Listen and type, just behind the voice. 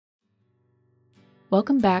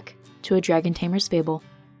Welcome back to A Dragon Tamer's Fable.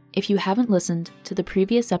 If you haven't listened to the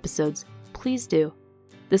previous episodes, please do.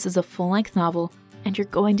 This is a full-length novel, and you're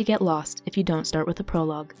going to get lost if you don't start with the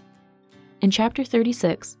prologue. In Chapter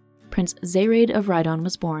 36, Prince Zayraid of Rhydon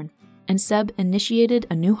was born, and Seb initiated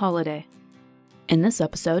a new holiday. In this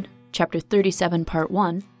episode, Chapter 37 Part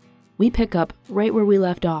 1, we pick up right where we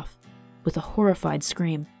left off, with a horrified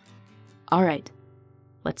scream. Alright,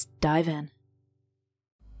 let's dive in.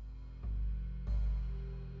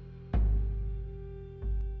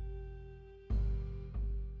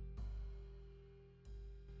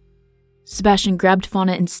 Sebastian grabbed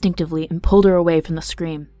Fauna instinctively and pulled her away from the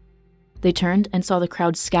scream. They turned and saw the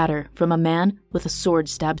crowd scatter from a man with a sword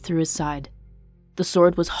stabbed through his side. The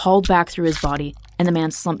sword was hauled back through his body, and the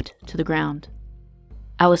man slumped to the ground.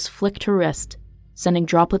 Alice flicked her wrist, sending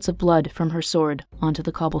droplets of blood from her sword onto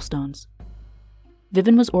the cobblestones.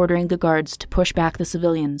 Vivien was ordering the guards to push back the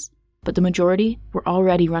civilians, but the majority were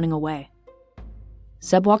already running away.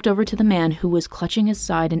 Seb walked over to the man who was clutching his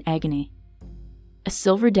side in agony. A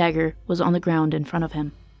silver dagger was on the ground in front of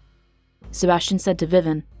him. Sebastian said to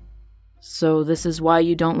Vivien, "So this is why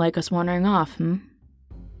you don't like us wandering off, hmm?"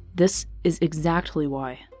 "This is exactly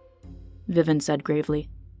why," Vivien said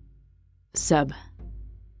gravely. "Seb."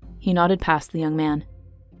 He nodded past the young man.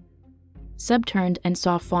 Seb turned and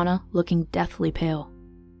saw Fauna looking deathly pale.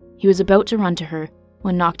 He was about to run to her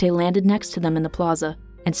when Nocte landed next to them in the plaza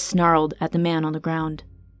and snarled at the man on the ground.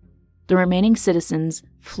 The remaining citizens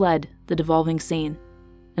fled the devolving scene,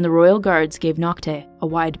 and the royal guards gave Nocte a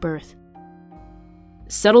wide berth.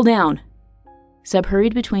 "Settle down!" Seb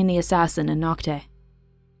hurried between the assassin and Nocte.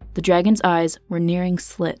 The dragon's eyes were nearing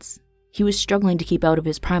slits. He was struggling to keep out of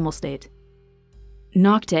his primal state.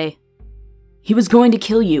 "Nocte, he was going to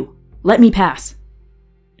kill you. Let me pass."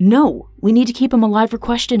 "No, we need to keep him alive for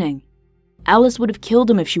questioning. Alice would have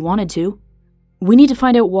killed him if she wanted to. We need to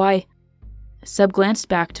find out why." Seb glanced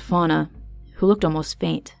back to Fauna, who looked almost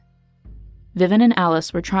faint. Vivien and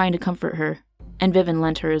Alice were trying to comfort her, and Vivien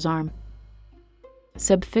lent her his arm.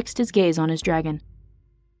 Seb fixed his gaze on his dragon.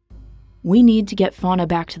 "We need to get Fauna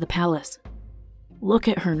back to the palace. Look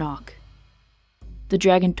at her, Nock." The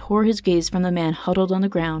dragon tore his gaze from the man huddled on the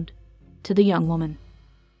ground to the young woman.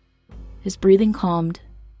 His breathing calmed,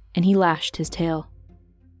 and he lashed his tail.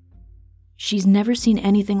 "She's never seen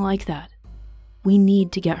anything like that. We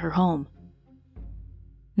need to get her home."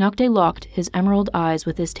 Nocte locked his emerald eyes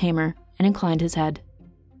with his tamer and inclined his head.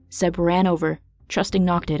 Seb ran over, trusting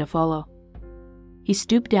Nocte to follow. He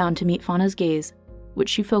stooped down to meet Fauna's gaze, which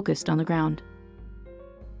she focused on the ground.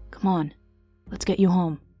 "Come on, let's get you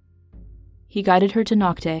home." He guided her to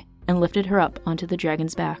Nocte and lifted her up onto the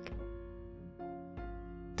dragon's back.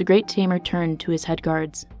 The great tamer turned to his head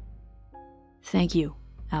guards. "Thank you,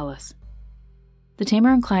 Alice." The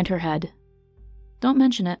tamer inclined her head. "Don't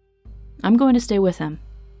mention it. I'm going to stay with him."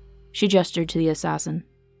 She gestured to the assassin.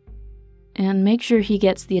 "And make sure he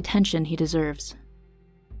gets the attention he deserves."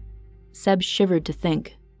 Seb shivered to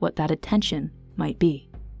think what that attention might be.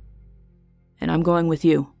 "And I'm going with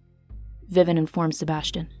you," Vivien informed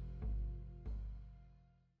Sebastian.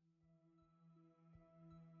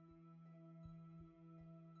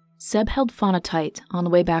 Seb held Fauna tight on the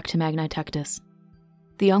way back to Magnitectus.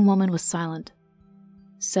 The young woman was silent.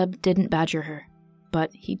 Seb didn't badger her,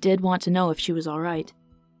 but he did want to know if she was all right.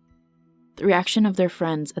 The reaction of their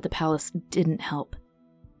friends at the palace didn't help.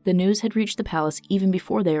 The news had reached the palace even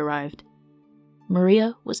before they arrived.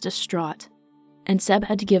 Maria was distraught, and Seb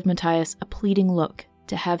had to give Matthias a pleading look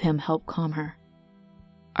to have him help calm her.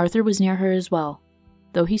 Arthur was near her as well,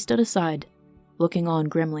 though he stood aside, looking on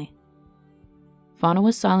grimly. Fauna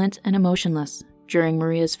was silent and emotionless during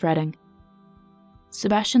Maria's fretting.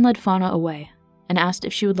 Sebastian led Fauna away and asked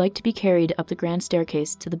if she would like to be carried up the grand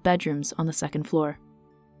staircase to the bedrooms on the second floor.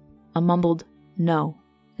 A mumbled "no"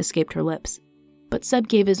 escaped her lips, but Seb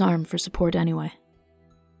gave his arm for support anyway.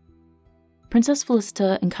 Princess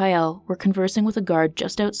Felicita and Kael were conversing with a guard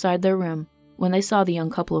just outside their room when they saw the young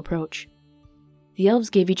couple approach. The elves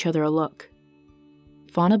gave each other a look.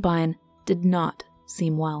 Fauna Byne did not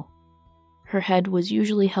seem well. Her head was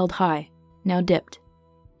usually held high, now dipped,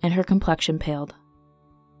 and her complexion paled.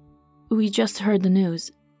 "We just heard the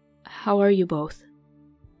news. How are you both?"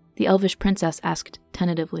 the elvish princess asked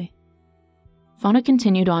tentatively. Fauna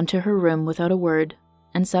continued on to her room without a word,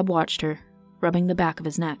 and Seb watched her, rubbing the back of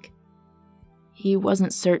his neck. He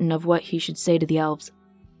wasn't certain of what he should say to the elves.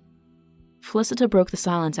 Felicita broke the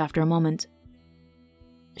silence after a moment.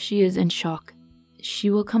 "She is in shock. She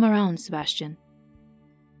will come around, Sebastian."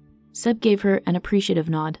 Seb gave her an appreciative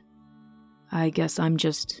nod. "I guess I'm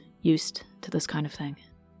just used to this kind of thing."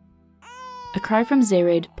 A cry from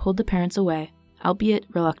Zayraid pulled the parents away albeit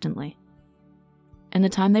reluctantly. In the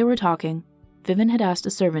time they were talking, Vivin had asked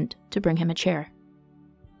a servant to bring him a chair.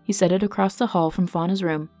 He set it across the hall from Fauna's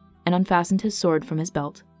room and unfastened his sword from his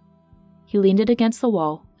belt. He leaned it against the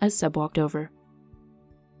wall as Seb walked over.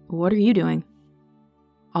 "What are you doing?"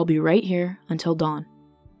 "I'll be right here until dawn.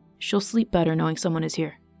 She'll sleep better knowing someone is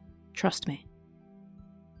here. Trust me."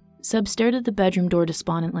 Seb stared at the bedroom door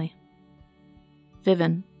despondently.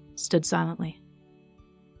 Vivin stood silently.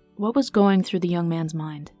 What was going through the young man's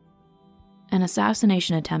mind? An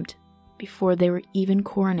assassination attempt before they were even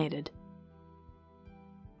coronated.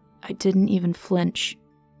 I didn't even flinch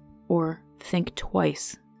or think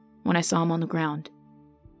twice when I saw him on the ground,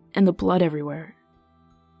 and the blood everywhere.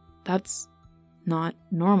 That's not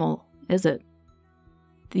normal, is it?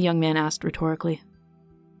 The young man asked rhetorically.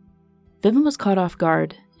 Vivin was caught off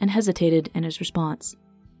guard and hesitated in his response.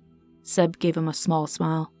 Seb gave him a small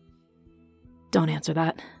smile. "Don't answer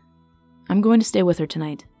that. I'm going to stay with her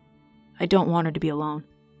tonight. I don't want her to be alone."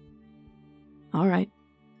 "All right.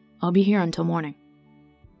 I'll be here until morning."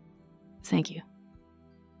 "Thank you."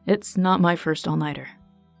 "It's not my first all-nighter,"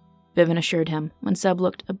 Vivin assured him when Seb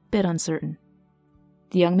looked a bit uncertain.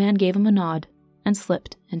 The young man gave him a nod and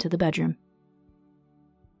slipped into the bedroom.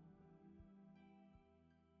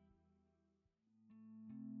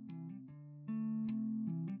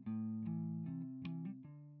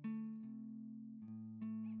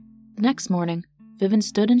 Next morning, Vivin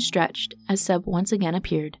stood and stretched as Seb once again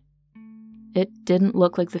appeared. It didn't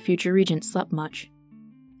look like the future regent slept much.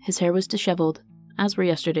 His hair was disheveled, as were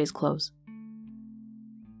yesterday's clothes.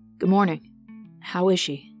 "Good morning. How is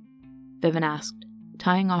she?" Vivin asked,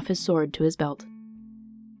 tying off his sword to his belt.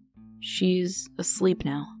 "She's asleep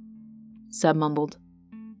now," Seb mumbled.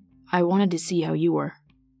 "I wanted to see how you were."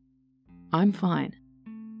 "I'm fine.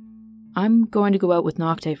 I'm going to go out with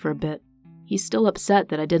Nocte for a bit. He's still upset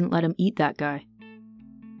that I didn't let him eat that guy."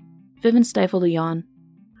 Vivin stifled a yawn.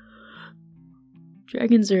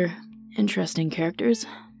 "Dragons are interesting characters.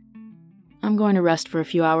 I'm going to rest for a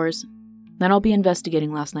few hours, then I'll be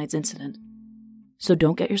investigating last night's incident. So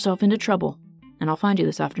don't get yourself into trouble, and I'll find you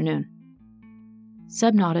this afternoon."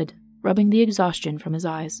 Seb nodded, rubbing the exhaustion from his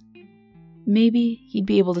eyes. Maybe he'd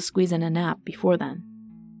be able to squeeze in a nap before then.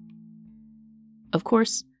 Of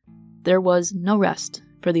course, there was no rest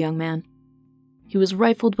for the young man. He was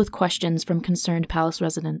rifled with questions from concerned palace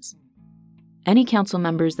residents. Any council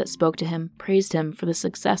members that spoke to him praised him for the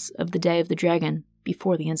success of the Day of the Dragon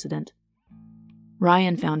before the incident.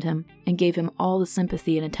 Ryan found him and gave him all the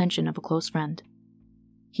sympathy and attention of a close friend.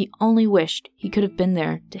 He only wished he could have been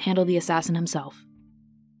there to handle the assassin himself.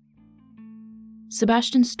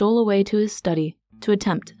 Sebastian stole away to his study to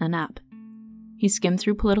attempt a nap. He skimmed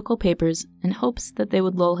through political papers in hopes that they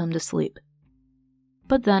would lull him to sleep.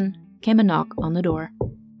 But then came a knock on the door.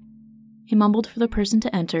 He mumbled for the person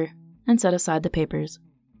to enter and set aside the papers.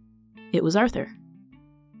 It was Arthur.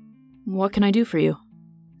 "What can I do for you?"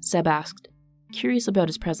 Seb asked, curious about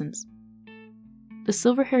his presence. The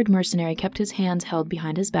silver-haired mercenary kept his hands held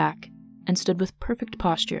behind his back and stood with perfect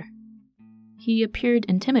posture. He appeared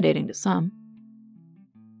intimidating to some.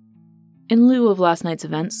 "In lieu of last night's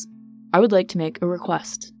events, I would like to make a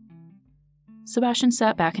request." Sebastian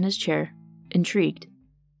sat back in his chair, intrigued.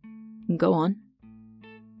 "Go on."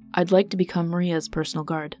 "I'd like to become Maria's personal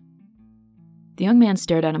guard." The young man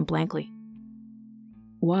stared at him blankly.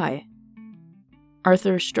 "Why?"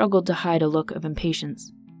 Arthur struggled to hide a look of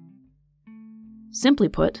impatience. "Simply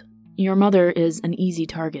put, your mother is an easy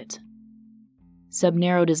target." Seb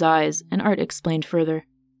narrowed his eyes, and Art explained further.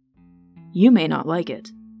 "You may not like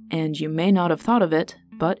it, and you may not have thought of it,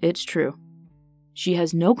 but it's true. She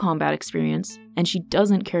has no combat experience, and she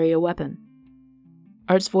doesn't carry a weapon."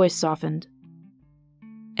 Art's voice softened.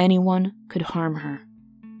 "Anyone could harm her,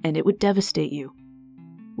 and it would devastate you,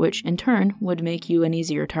 which in turn would make you an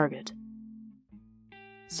easier target."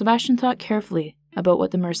 Sebastian thought carefully about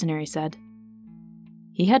what the mercenary said.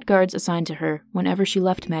 He had guards assigned to her whenever she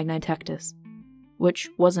left Magni Tectis, which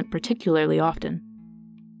wasn't particularly often.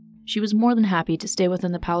 She was more than happy to stay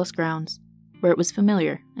within the palace grounds, where it was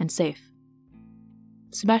familiar and safe.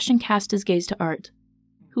 Sebastian cast his gaze to Art,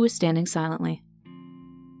 who was standing silently.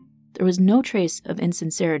 There was no trace of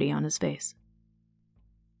insincerity on his face.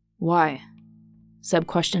 "Why?" Seb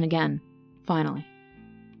questioned again, finally.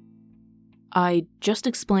 "I just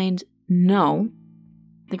explained no,"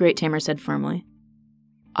 the Great Tamer said firmly.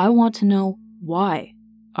 "I want to know why,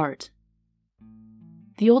 Art."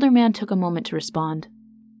 The older man took a moment to respond.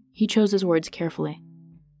 He chose his words carefully.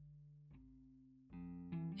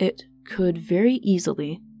 "It could very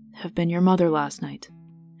easily have been your mother last night,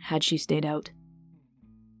 had she stayed out.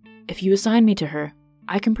 If you assign me to her,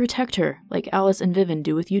 I can protect her like Alice and Vivian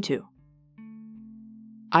do with you two.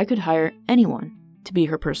 I could hire anyone to be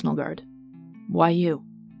her personal guard. Why you?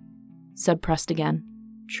 Seb pressed again,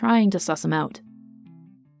 trying to suss him out.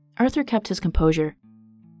 Arthur kept his composure.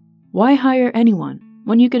 Why hire anyone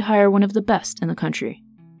when you could hire one of the best in the country?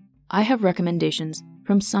 I have recommendations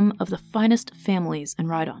from some of the finest families in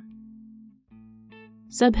Rhydon.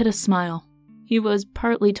 Seb hid a smile. He was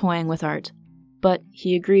partly toying with Art, but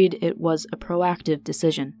he agreed it was a proactive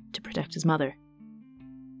decision to protect his mother.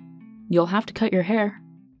 You'll have to cut your hair,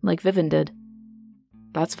 like Vivian did.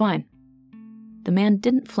 That's fine. The man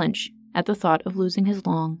didn't flinch at the thought of losing his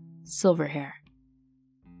long, silver hair.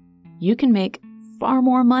 You can make far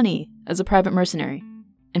more money as a private mercenary.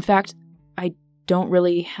 In fact, I don't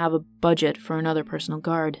really have a budget for another personal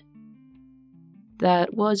guard.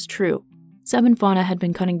 That was true. Seb and Fauna had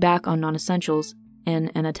been cutting back on non-essentials in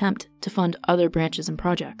an attempt to fund other branches and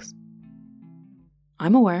projects.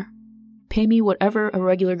 I'm aware. Pay me whatever a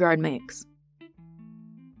regular guard makes.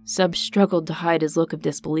 Seb struggled to hide his look of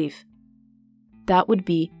disbelief. That would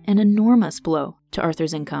be an enormous blow to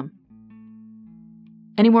Arthur's income.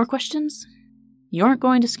 Any more questions? You aren't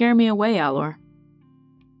going to scare me away, Alor.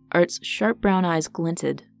 Art's sharp brown eyes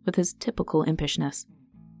glinted with his typical impishness.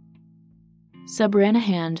 Seb ran a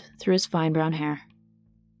hand through his fine brown hair.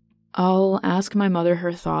 I'll ask my mother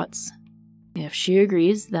her thoughts. If she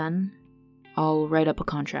agrees, then I'll write up a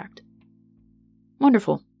contract.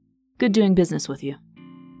 Wonderful. Good doing business with you.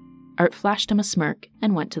 Art flashed him a smirk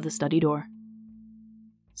and went to the study door.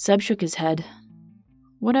 Seb shook his head.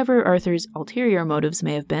 Whatever Arthur's ulterior motives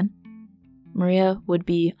may have been, Maria would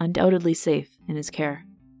be undoubtedly safe in his care.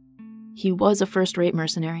 He was a first-rate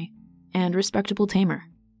mercenary and respectable tamer.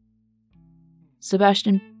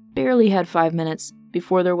 Sebastian barely had 5 minutes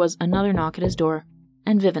before there was another knock at his door,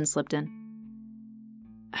 and Vivian slipped in.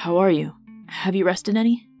 How are you? Have you rested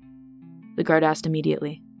any? The guard asked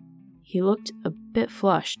immediately. He looked a bit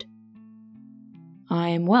flushed. I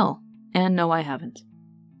am well, and no, I haven't.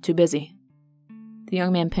 Too busy. The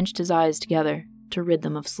young man pinched his eyes together to rid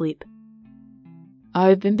them of sleep.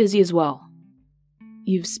 I've been busy as well.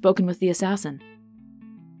 You've spoken with the assassin.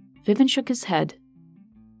 Vivian shook his head.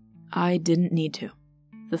 I didn't need to.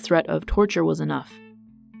 The threat of torture was enough.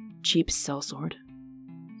 Cheap sellsword,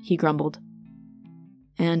 he grumbled.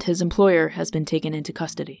 And his employer has been taken into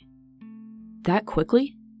custody. That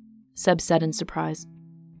quickly? Seb said in surprise.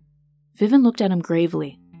 Vivian looked at him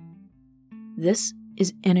gravely. This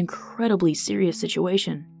is an incredibly serious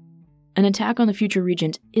situation. An attack on the future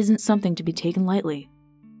regent isn't something to be taken lightly.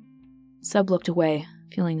 Seb looked away,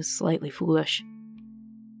 feeling slightly foolish.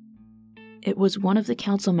 It was one of the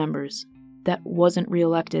council members that wasn't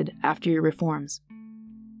re-elected after your reforms.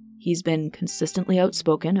 He's been consistently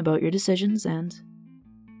outspoken about your decisions and...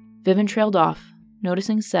 Vivian trailed off,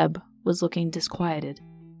 noticing Seb was looking disquieted.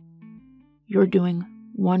 You're doing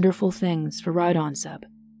wonderful things for Rhydon, Seb.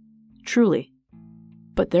 Truly.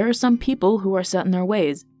 But there are some people who are set in their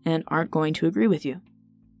ways and aren't going to agree with you.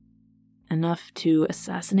 Enough to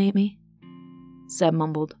assassinate me? Seb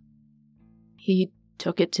mumbled. He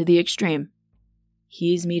took it to the extreme.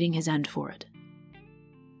 He's meeting his end for it.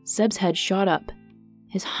 Seb's head shot up,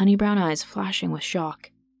 his honey brown eyes flashing with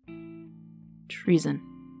shock. Treason.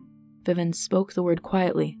 Vivian spoke the word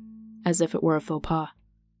quietly, as if it were a faux pas.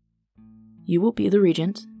 You will be the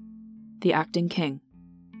regent, the acting king,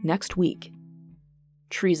 next week.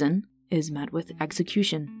 Treason is met with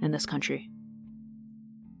execution in this country.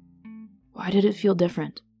 Why did it feel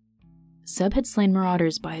different? Seb had slain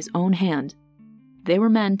marauders by his own hand. They were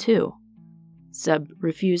men, too. Seb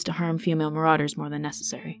refused to harm female marauders more than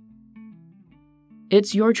necessary.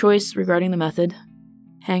 It's your choice regarding the method.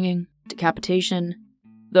 Hanging, decapitation,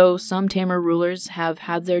 though some tamer rulers have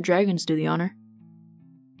had their dragons do the honor.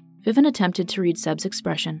 Vivian attempted to read Seb's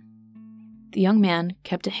expression. The young man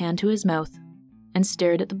kept a hand to his mouth and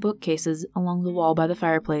stared at the bookcases along the wall by the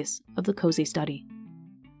fireplace of the cozy study.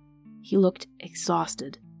 He looked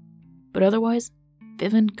exhausted, but otherwise,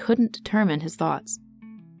 Vivian couldn't determine his thoughts.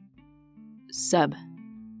 Seb.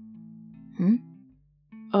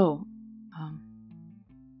 Oh,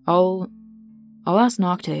 I'll ask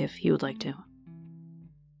Nocte if he would like to.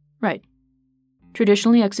 Right.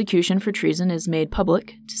 Traditionally, execution for treason is made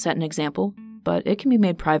public to set an example, but it can be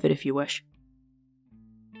made private if you wish.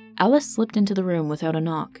 Alice slipped into the room without a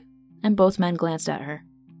knock, and both men glanced at her.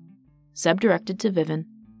 Seb directed to Vivian,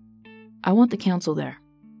 I want the council there,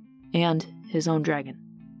 and his own dragon.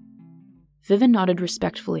 Vivian nodded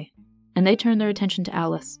respectfully, and they turned their attention to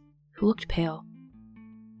Alice, who looked pale.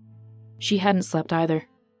 She hadn't slept either.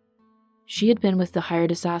 She had been with the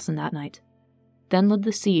hired assassin that night, then led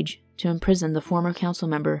the siege to imprison the former council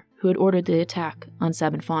member who had ordered the attack on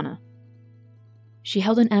Seb and Fauna. She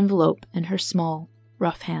held an envelope in her small,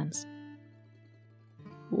 rough hands.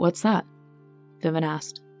 "What's that?" Vivian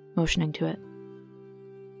asked, motioning to it.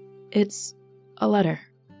 "It's a letter.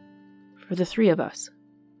 For the three of us,"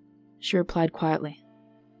 she replied quietly.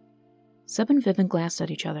 Seb and Vivian glanced at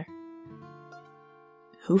each other.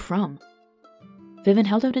 "Who from?" Vivian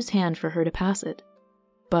held out his hand for her to pass it,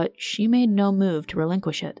 but she made no move to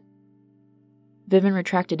relinquish it. Vivian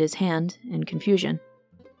retracted his hand in confusion.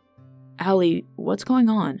 "Allie, what's going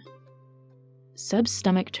on?" Seb's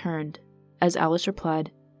stomach turned as Alice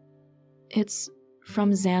replied, "It's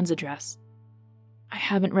from Zan's address. I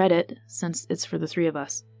haven't read it since it's for the three of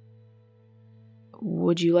us."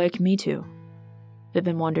 "Would you like me to?"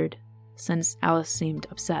 Vivian wondered, since Alice seemed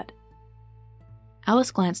upset.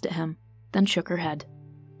 Alice glanced at him, then shook her head.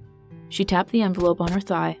 She tapped the envelope on her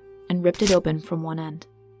thigh and ripped it open from one end.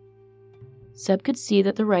 Seb could see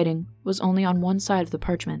that the writing was only on one side of the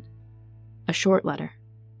parchment, a short letter.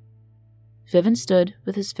 Vivian stood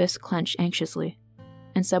with his fists clenched anxiously,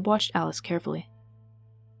 and Seb watched Alice carefully.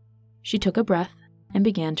 She took a breath and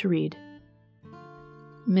began to read.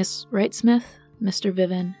 "Miss Wrightsmith, Mr.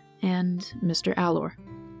 Vivian, and Mr. Allor.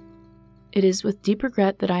 It is with deep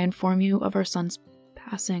regret that I inform you of our son's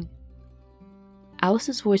passing."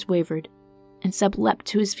 Alice's voice wavered, and Seb leapt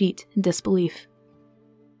to his feet in disbelief.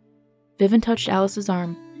 Vivian touched Alice's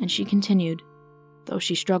arm, and she continued, though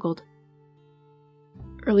she struggled.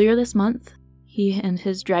 "Earlier this month, he and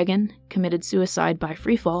his dragon committed suicide by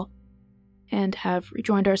freefall, and have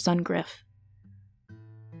rejoined our son Griff."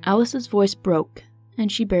 Alice's voice broke,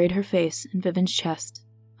 and she buried her face in Vivian's chest,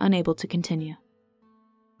 unable to continue.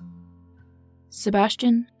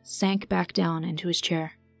 Sebastian sank back down into his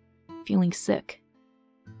chair, feeling sick.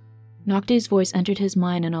 Nocte's voice entered his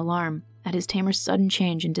mind in alarm at his tamer's sudden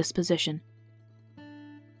change in disposition.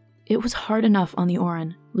 It was hard enough on the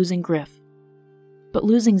Orin, losing Griff, but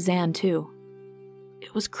losing Zan too.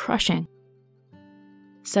 It was crushing.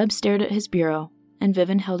 Seb stared at his bureau, and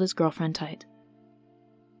Vivian held his girlfriend tight.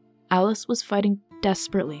 Alice was fighting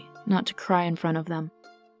desperately not to cry in front of them,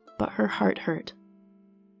 but her heart hurt.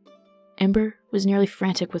 Ember was nearly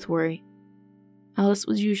frantic with worry. Alice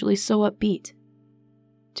was usually so upbeat.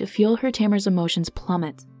 To feel her tamer's emotions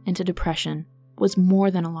plummet into depression was more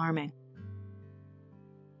than alarming.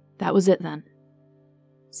 That was it then.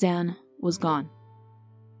 Zan was gone.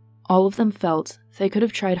 All of them felt they could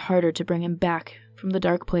have tried harder to bring him back from the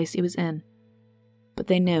dark place he was in, but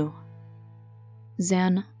they knew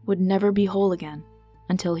Zan would never be whole again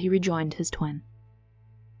until he rejoined his twin.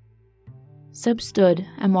 Seb stood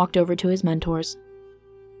and walked over to his mentors.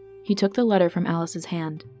 He took the letter from Alice's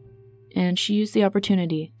hand, and she used the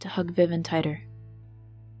opportunity to hug Vivian tighter.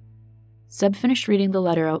 Seb finished reading the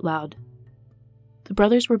letter out loud. The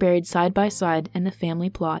brothers were buried side by side in the family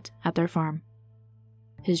plot at their farm.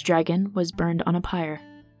 His dragon was burned on a pyre,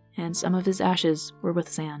 and some of his ashes were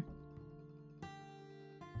with Zan.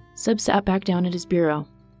 Seb sat back down at his bureau,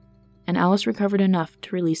 and Alice recovered enough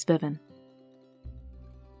to release Vivian.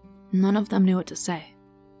 None of them knew what to say,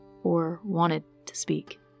 or wanted to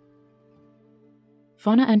speak.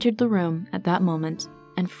 Fauna entered the room at that moment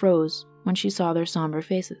and froze when she saw their somber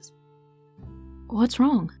faces. "What's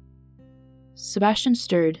wrong?" Sebastian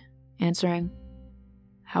stirred, answering,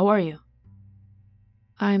 "How are you?"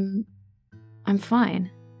 I'm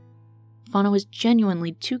fine." Fauna was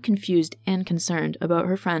genuinely too confused and concerned about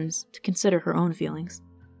her friends to consider her own feelings.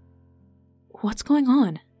 "What's going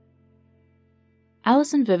on?"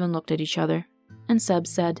 Alice and Vivian looked at each other, and Seb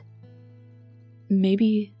said,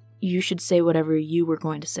 "Maybe you should say whatever you were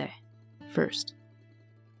going to say first."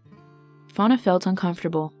 Fauna felt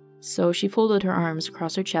uncomfortable, so she folded her arms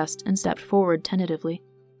across her chest and stepped forward tentatively.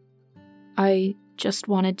 "I just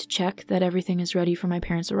wanted to check that everything is ready for my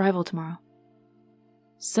parents' arrival tomorrow."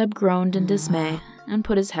 Seb groaned in dismay and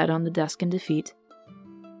put his head on the desk in defeat.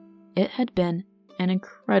 It had been an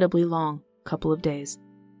incredibly long couple of days.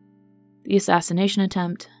 The assassination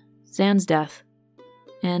attempt, Zan's death,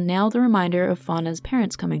 and now the reminder of Fauna's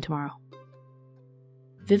parents coming tomorrow.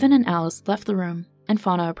 Vivian and Alice left the room, and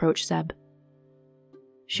Fauna approached Seb.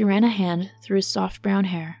 She ran a hand through his soft brown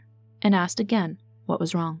hair and asked again what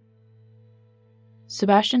was wrong.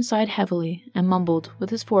 Sebastian sighed heavily and mumbled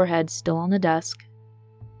with his forehead still on the desk,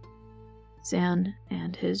 "Zan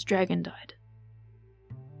and his dragon died."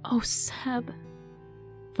 "Oh, Seb."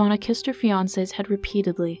 Fauna kissed her fiancé's head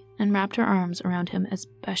repeatedly and wrapped her arms around him as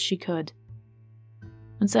best she could.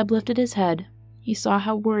 When Seb lifted his head, he saw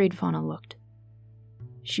how worried Fauna looked.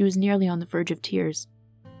 She was nearly on the verge of tears.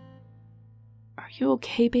 "Are you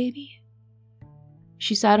okay, baby?"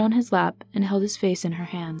 She sat on his lap and held his face in her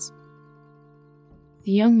hands.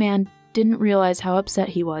 The young man didn't realize how upset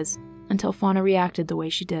he was until Fauna reacted the way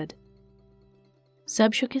she did.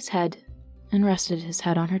 Seb shook his head and rested his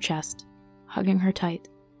head on her chest, hugging her tight.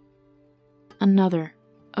 Another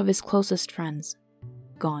of his closest friends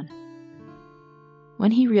gone. When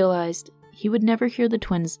he realized he would never hear the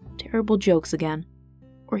twins' terrible jokes again,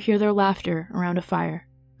 or hear their laughter around a fire,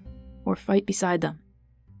 or fight beside them,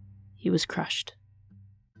 he was crushed.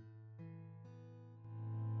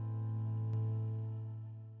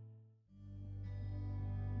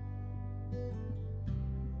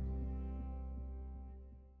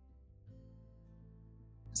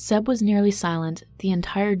 Seb was nearly silent the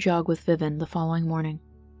entire jog with Vivian the following morning.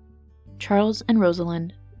 Charles and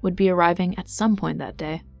Rosalind would be arriving at some point that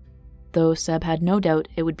day, though Seb had no doubt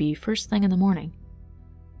it would be first thing in the morning.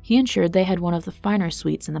 He ensured they had one of the finer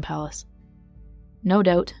suites in the palace. No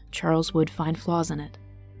doubt Charles would find flaws in it.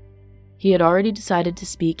 He had already decided to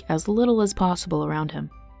speak as little as possible around him.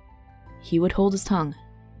 He would hold his tongue.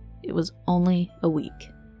 It was only a week.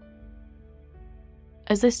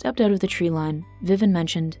 As they stepped out of the tree line, Vivian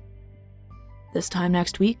mentioned, "This time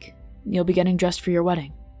next week, you'll be getting dressed for your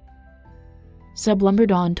wedding." Seb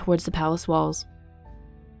lumbered on towards the palace walls.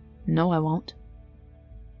 "No, I won't."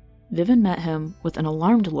 Vivian met him with an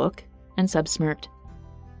alarmed look, and Seb smirked.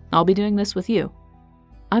 "I'll be doing this with you.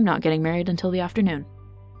 I'm not getting married until the afternoon."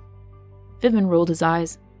 Vivian rolled his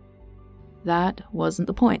eyes. "That wasn't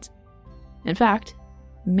the point. In fact,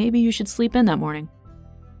 maybe you should sleep in that morning."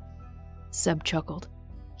 Seb chuckled.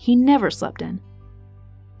 He never slept in.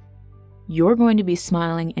 "You're going to be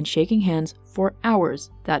smiling and shaking hands for hours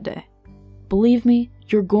that day. Believe me,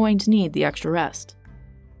 you're going to need the extra rest."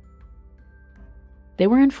 They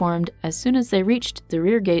were informed as soon as they reached the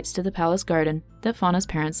rear gates to the palace garden that Fauna's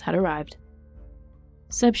parents had arrived.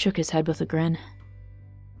 Seb shook his head with a grin.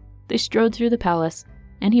 They strode through the palace,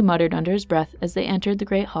 and he muttered under his breath as they entered the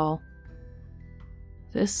great hall,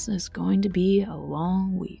 "This is going to be a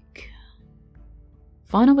long week."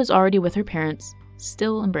 Fauna was already with her parents,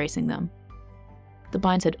 still embracing them. The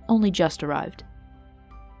Bynes had only just arrived.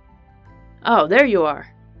 "Oh, there you are!"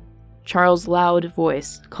 Charles' loud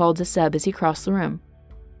voice called to Seb as he crossed the room.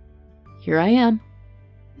 "Here I am."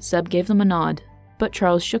 Seb gave them a nod, but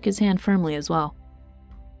Charles shook his hand firmly as well.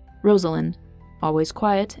 Rosalind, always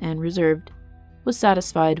quiet and reserved, was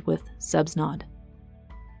satisfied with Seb's nod.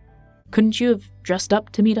 "Couldn't you have dressed up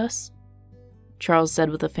to meet us?" Charles said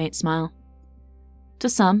with a faint smile. To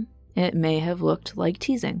some, it may have looked like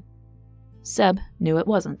teasing. Seb knew it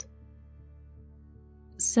wasn't.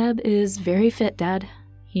 "Seb is very fit, Dad.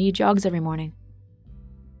 He jogs every morning."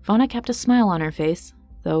 Fauna kept a smile on her face,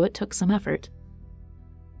 though it took some effort.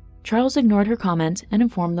 Charles ignored her comment and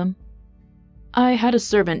informed them, "I had a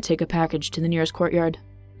servant take a package to the nearest courtyard.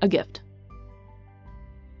 A gift."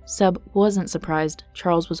 Seb wasn't surprised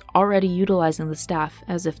Charles was already utilizing the staff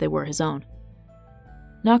as if they were his own.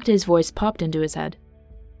 Nocte's voice popped into his head.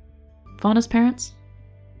 "Fauna's parents?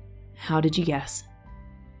 How did you guess?"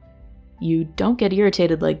 "You don't get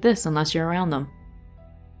irritated like this unless you're around them."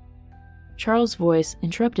 Charles' voice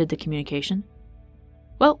interrupted the communication.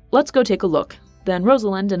 "Well, let's go take a look. Then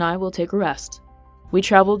Rosalind and I will take a rest. We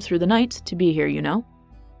traveled through the night to be here, you know.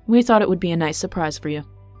 We thought it would be a nice surprise for you."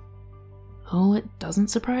 "Oh, it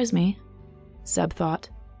doesn't surprise me," Seb thought.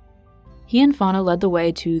 He and Fauna led the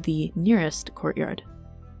way to the nearest courtyard.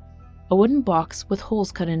 A wooden box with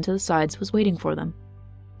holes cut into the sides was waiting for them.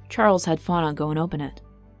 Charles had Fauna go and open it.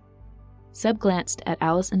 Seb glanced at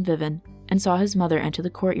Alice and Vivian and saw his mother enter the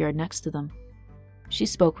courtyard next to them. She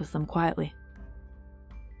spoke with them quietly.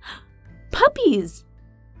 "Puppies!"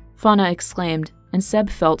 Fauna exclaimed, and Seb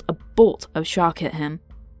felt a bolt of shock hit him.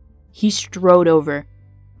 He strode over.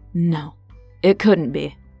 No, it couldn't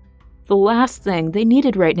be. The last thing they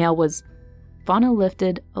needed right now was... Fauna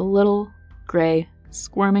lifted a little, gray,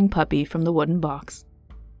 squirming puppy from the wooden box.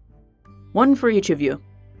 "One for each of you,"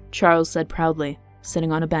 Charles said proudly,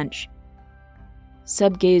 sitting on a bench.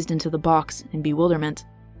 Seb gazed into the box in bewilderment.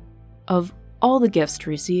 Of all the gifts to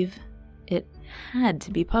receive, it had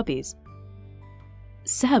to be puppies.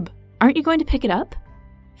 "Seb, aren't you going to pick it up?"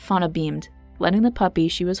 Fauna beamed, letting the puppy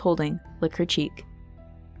she was holding lick her cheek.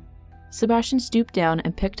 Sebastian stooped down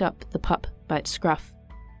and picked up the pup by its scruff.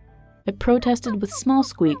 It protested with small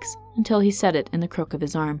squeaks until he set it in the crook of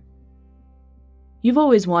his arm. "You've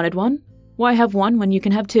always wanted one. Why have one when you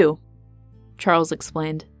can have two?" Charles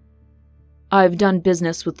explained. "I've done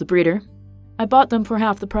business with the breeder. I bought them for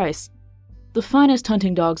half the price. The finest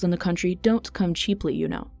hunting dogs in the country don't come cheaply, you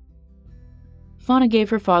know." Fauna gave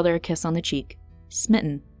her father a kiss on the cheek,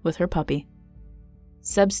 smitten with her puppy.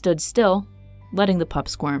 Seb stood still, letting the pup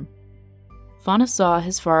squirm. Fauna saw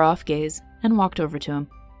his far-off gaze and walked over to him,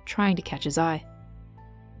 trying to catch his eye.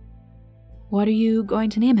 "What are you going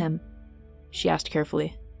to name him?" she asked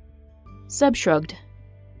carefully. Seb shrugged.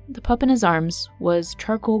 The pup in his arms was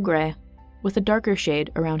charcoal gray, with a darker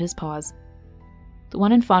shade around his paws. The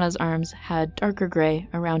one in Fauna's arms had darker gray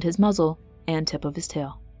around his muzzle and tip of his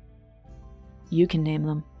tail. "You can name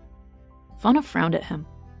them." Fauna frowned at him.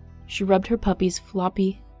 She rubbed her puppy's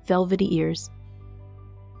floppy, velvety ears.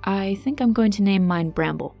 "I think I'm going to name mine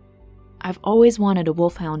Bramble. I've always wanted a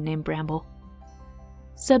wolfhound named Bramble."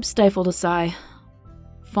 Seb stifled a sigh.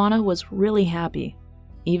 Fauna was really happy,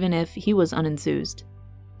 even if he was unenthused.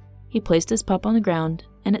 He placed his pup on the ground,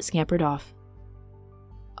 and it scampered off.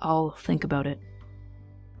 "I'll think about it."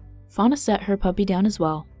 Fauna set her puppy down as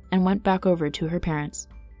well, and went back over to her parents,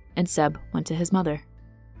 and Seb went to his mother.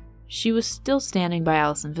 She was still standing by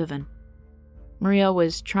Alice and Vivian. Maria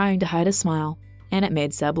was trying to hide a smile, and it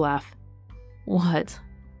made Seb laugh. "What?"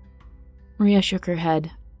 Maria shook her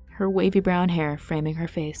head, her wavy brown hair framing her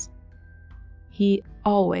face. "He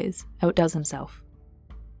always outdoes himself."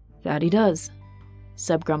 "That he does,"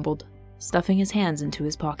 Seb grumbled, stuffing his hands into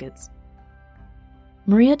his pockets.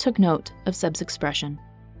 Maria took note of Seb's expression.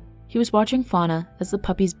 He was watching Fauna as the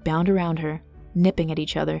puppies bound around her, nipping at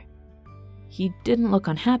each other. He didn't look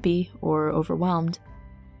unhappy or overwhelmed.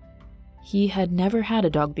 He had never had a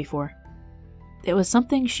dog before. It was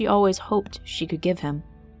something she always hoped she could give him,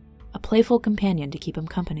 a playful companion to keep him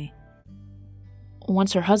company.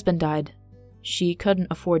 Once her husband died, she couldn't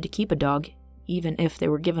afford to keep a dog, even if they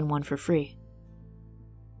were given one for free.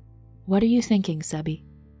 "What are you thinking, Sebi?"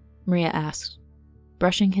 Maria asked,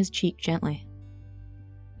 brushing his cheek gently.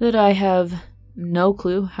 "That I have no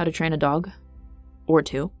clue how to train a dog. Or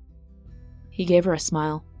two." He gave her a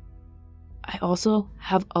smile. "I also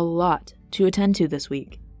have a lot to attend to this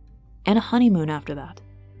week, and a honeymoon after that."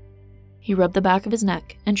 He rubbed the back of his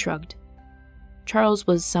neck and shrugged. Charles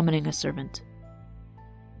was summoning a servant.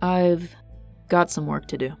 "I've got some work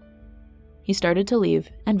to do." He started to leave,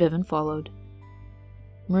 and Vivian followed.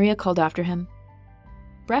 Maria called after him,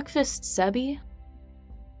 "Breakfast, Sebi."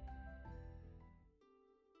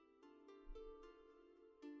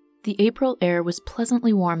 The April air was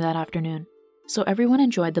pleasantly warm that afternoon, so everyone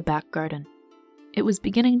enjoyed the back garden. It was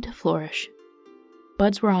beginning to flourish.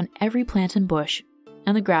 Buds were on every plant and bush,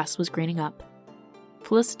 and the grass was greening up.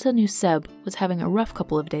 Felicita knew Seb was having a rough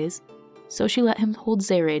couple of days, so she let him hold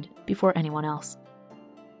Zayrade before anyone else.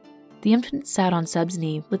 The infant sat on Seb's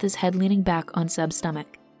knee with his head leaning back on Seb's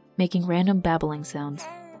stomach, making random babbling sounds.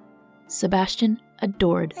 Sebastian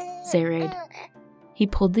adored Zayrade. He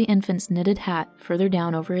pulled the infant's knitted hat further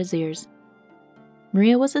down over his ears.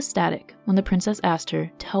 Maria was ecstatic when the princess asked her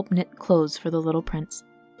to help knit clothes for the little prince.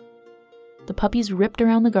 The puppies ripped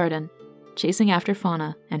around the garden, chasing after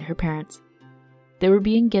Fauna and her parents. They were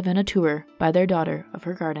being given a tour by their daughter of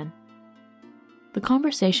her garden. The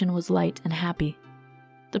conversation was light and happy.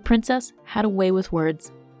 The princess had a way with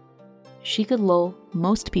words. She could lull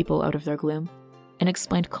most people out of their gloom and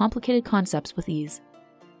explained complicated concepts with ease.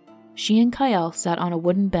 She and Kyle sat on a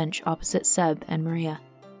wooden bench opposite Seb and Maria.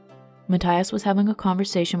 Matthias was having a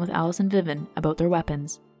conversation with Alice and Vivian about their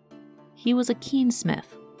weapons. He was a keen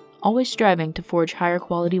smith, always striving to forge higher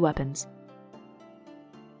quality weapons.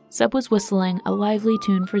 Seb was whistling a lively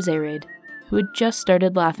tune for Zayrade, who had just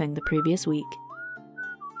started laughing the previous week.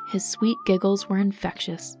 His sweet giggles were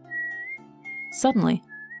infectious. Suddenly,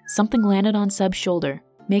 something landed on Seb's shoulder,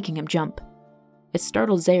 making him jump. It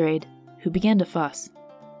startled Zayrade, who began to fuss.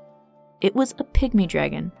 It was a pygmy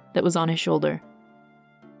dragon that was on his shoulder.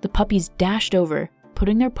 The puppies dashed over,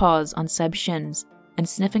 putting their paws on Seb's shins and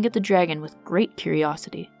sniffing at the dragon with great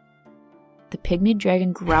curiosity. The pygmy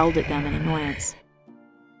dragon growled at them in annoyance.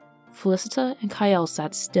 Felicita and Kyle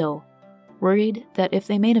sat still, worried that if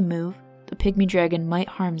they made a move, the pygmy dragon might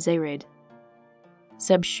harm Zayrade.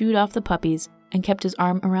 Seb shooed off the puppies and kept his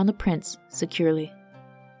arm around the prince securely.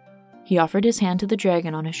 He offered his hand to the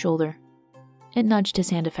dragon on his shoulder. It nudged his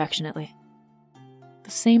hand affectionately.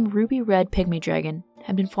 The same ruby-red pygmy dragon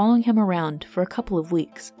had been following him around for a couple of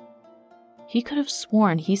weeks. He could have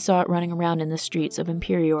sworn he saw it running around in the streets of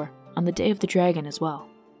Imperior on the day of the dragon as well.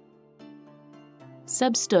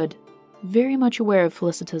 Seb stood, very much aware of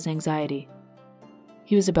Felicita's anxiety.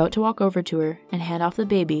 He was about to walk over to her and hand off the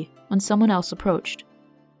baby when someone else approached.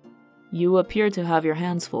 "You appear to have your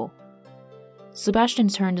hands full." Sebastian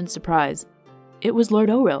turned in surprise. It was Lord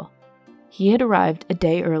Oril. He had arrived a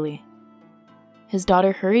day early. His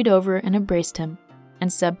daughter hurried over and embraced him,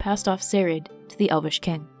 and Seb passed off Zayrade to the Elvish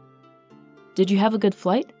king. "Did you have a good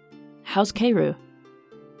flight? How's Kayru?"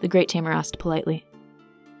 the Great Tamer asked politely.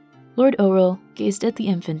 Lord Oril gazed at the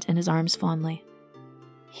infant in his arms fondly.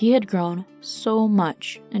 He had grown so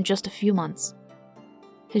much in just a few months.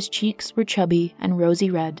 His cheeks were chubby and rosy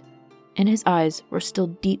red, and his eyes were still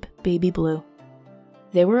deep baby blue.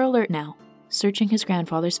 They were alert now, searching his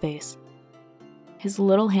grandfather's face. His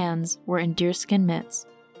little hands were in deerskin mitts,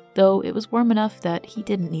 though it was warm enough that he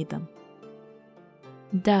didn't need them.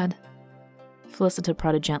 "Dad," Felicita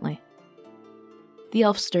prodded gently. The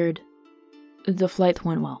elf stirred. "The flight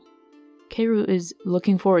went well. Keiru is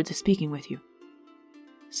looking forward to speaking with you."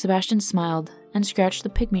 Sebastian smiled and scratched the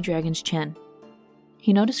pygmy dragon's chin.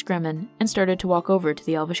 He noticed Grimmin and started to walk over to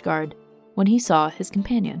the elvish guard when he saw his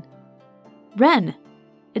companion. "Ren!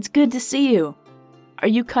 It's good to see you! Are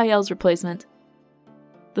you Kaiel's replacement?"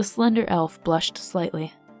 The slender elf blushed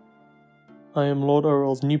slightly. "I am Lord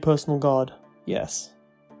Oril's new personal guard, yes."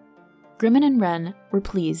 Grimmin and Ren were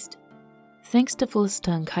pleased. Thanks to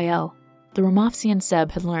Felicita and Kaiel, the Romafsian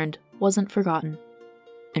Seb had learned wasn't forgotten.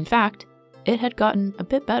 In fact, it had gotten a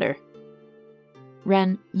bit better.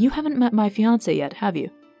 "Ren, you haven't met my fiancé yet, have you?"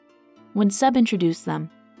 When Seb introduced them,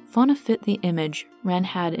 Fauna fit the image Ren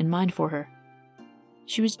had in mind for her.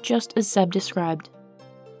 She was just as Seb described,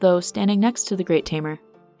 though standing next to the Great Tamer,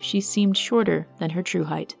 she seemed shorter than her true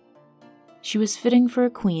height. She was fitting for a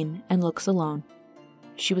queen and looks alone.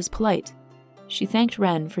 She was polite. She thanked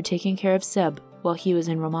Ren for taking care of Seb while he was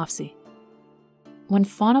in Romafsi. When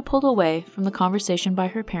Fauna pulled away from the conversation by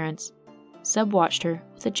her parents, Seb watched her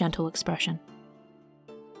with a gentle expression.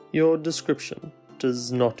 "Your description does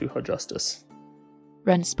not do her justice."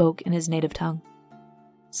 Ren spoke in his native tongue.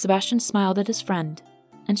 Sebastian smiled at his friend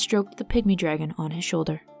and stroked the pygmy dragon on his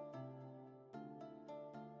shoulder.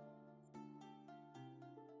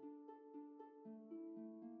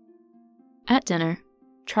 At dinner,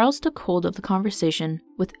 Charles took hold of the conversation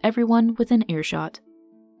with everyone within earshot.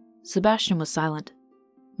 Sebastian was silent.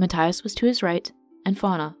 Matthias was to his right, and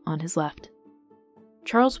Fauna on his left.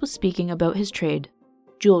 Charles was speaking about his trade,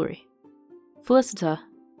 jewelry. Felicita,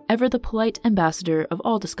 ever the polite ambassador of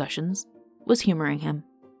all discussions, was humoring him.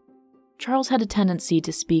 Charles had a tendency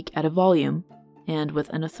to speak at a volume, and with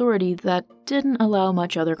an authority that didn't allow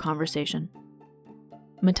much other conversation.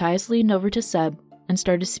 Matthias leaned over to Seb and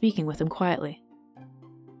started speaking with him quietly.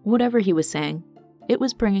 Whatever he was saying, it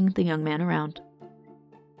was bringing the young man around.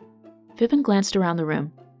 Vivin glanced around the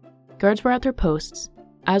room. Guards were at their posts,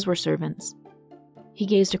 as were servants. He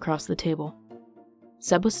gazed across the table.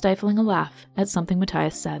 Seb was stifling a laugh at something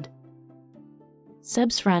Matthias said.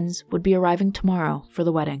 Seb's friends would be arriving tomorrow for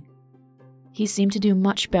the wedding. He seemed to do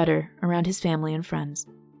much better around his family and friends.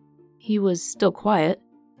 He was still quiet,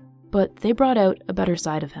 but they brought out a better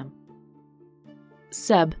side of him.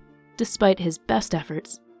 Seb, despite his best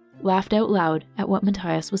efforts, laughed out loud at what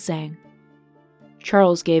Matthias was saying.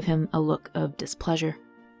 Charles gave him a look of displeasure.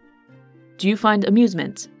 "Do you find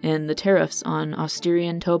amusement in the tariffs on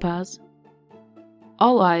Austerian topaz?"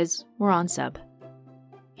 All eyes were on Seb.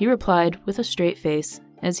 He replied with a straight face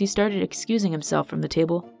as he started excusing himself from the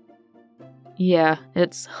table. "Yeah,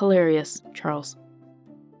 it's hilarious, Charles."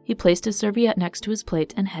 He placed his serviette next to his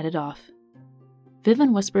plate and headed off.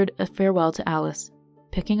 Vivin whispered a farewell to Alice,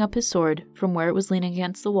 picking up his sword from where it was leaning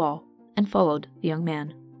against the wall, and followed the young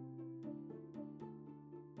man.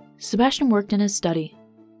 Sebastian worked in his study,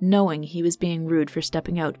 knowing he was being rude for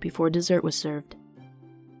stepping out before dessert was served.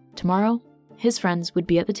 Tomorrow, his friends would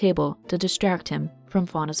be at the table to distract him from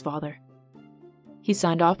Fauna's father. He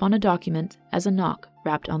signed off on a document as a knock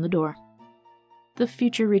rapped on the door. The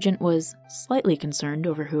future regent was slightly concerned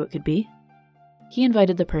over who it could be. He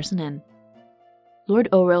invited the person in. Lord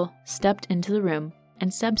Oril stepped into the room,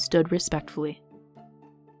 and Seb stood respectfully.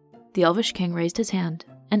 The Elvish king raised his hand,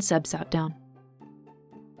 and Seb sat down.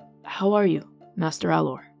 "How are you, Master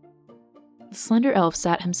Alor?" The slender elf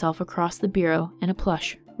sat himself across the bureau in a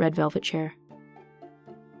plush, red velvet chair.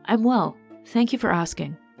 "I'm well, thank you for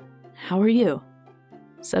asking. How are you?"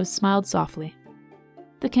 Seb smiled softly.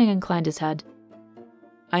 The king inclined his head.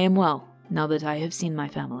 "I am well, now that I have seen my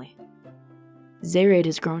family." "Zared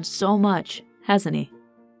has grown so much, hasn't he?"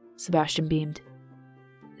 Sebastian beamed.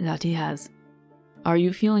 "That he has. Are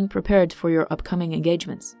you feeling prepared for your upcoming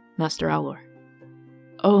engagements, Master Alor?"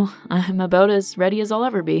 "Oh, I'm about as ready as I'll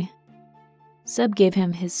ever be." Seb gave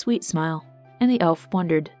him his sweet smile, and the elf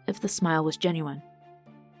wondered if the smile was genuine.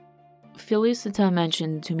 "Felicita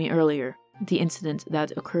mentioned to me earlier the incident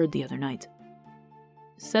that occurred the other night."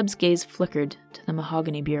 Seb's gaze flickered to the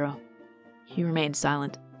mahogany bureau. He remained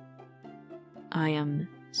silent. "I am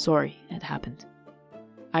sorry it happened.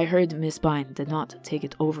 I heard Miss Bine did not take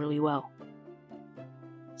it overly well."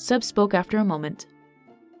 Seb spoke after a moment.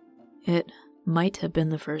 "It might have been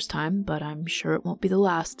the first time, but I'm sure it won't be the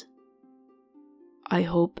last. I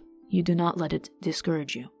hope you do not let it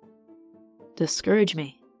discourage you. Discourage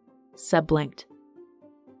me? Seb blinked.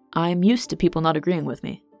 I'm used to people not agreeing with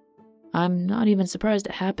me. I'm not even surprised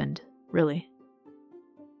it happened, really.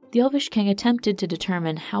 The Elvish King attempted to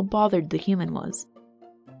determine how bothered the human was.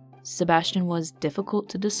 Sebastian was difficult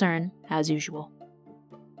to discern, as usual.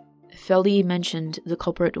 Feli mentioned the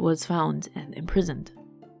culprit was found and imprisoned.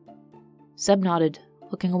 Seb nodded,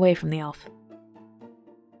 looking away from the elf.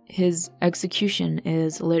 His execution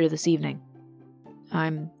is later this evening.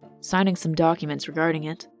 I'm signing some documents regarding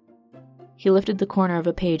it. He lifted the corner of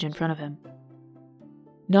a page in front of him.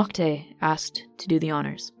 Nocte asked to do the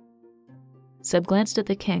honors. Seb glanced at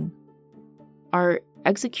the king. Are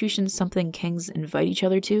executions something kings invite each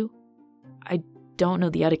other to? I don't know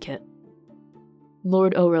the etiquette.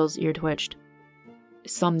 Lord Orel's ear twitched.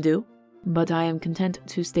 Some do, but I am content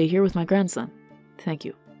to stay here with my grandson. Thank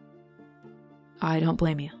you. I don't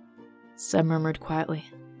blame you, Seb murmured quietly.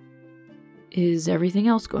 Is everything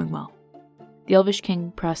else going well? The Elvish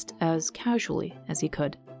King pressed as casually as he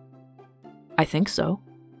could. I think so.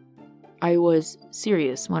 I was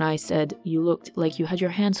serious when I said you looked like you had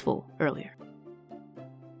your hands full earlier.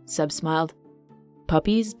 Seb smiled.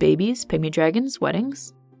 Puppies, babies, pygmy dragons,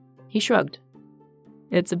 weddings? He shrugged.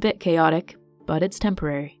 It's a bit chaotic, but it's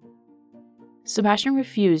temporary. Sebastian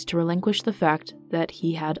refused to relinquish the fact that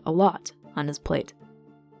he had a lot on his plate.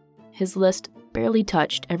 His list barely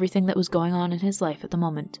touched everything that was going on in his life at the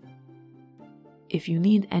moment. If you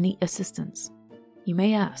need any assistance, you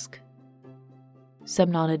may ask. Seb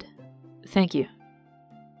nodded. Thank you.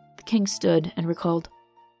 The king stood and recalled.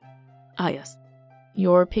 Ah yes,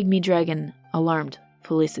 your pygmy dragon alarmed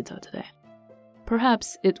Felicita today.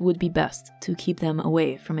 Perhaps it would be best to keep them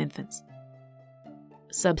away from infants.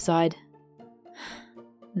 Seb sighed.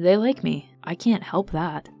 They like me, I can't help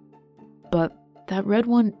that. But that red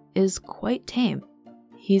one is quite tame.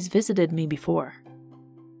 He's visited me before.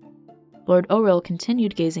 Lord Orel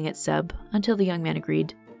continued gazing at Seb until the young man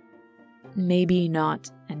agreed. Maybe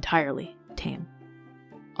not entirely tame.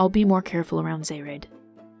 I'll be more careful around Zayraid.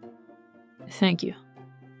 Thank you.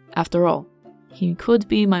 After all, he could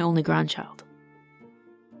be my only grandchild.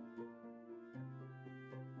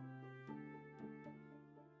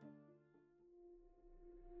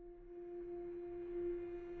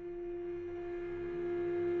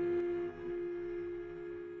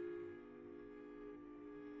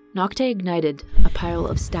 Nocte ignited a pile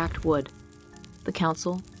of stacked wood. The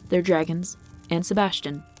council, their dragons, and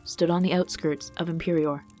Sebastian stood on the outskirts of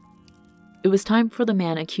Imperior. It was time for the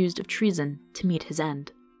man accused of treason to meet his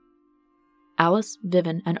end. Alice,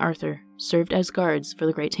 Viven, and Arthur served as guards for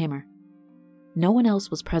the Great Tamer. No one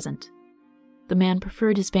else was present. The man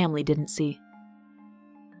preferred his family didn't see.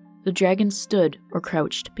 The dragons stood or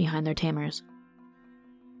crouched behind their tamers.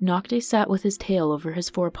 Nocte sat with his tail over his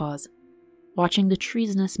forepaws, watching the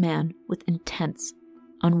treasonous man with intense,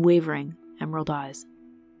 unwavering emerald eyes.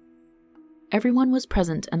 Everyone was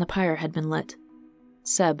present and the pyre had been lit.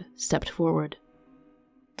 Seb stepped forward.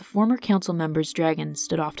 The former council member's dragon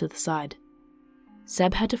stood off to the side.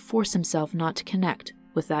 Seb had to force himself not to connect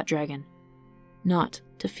with that dragon, not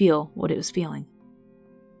to feel what it was feeling.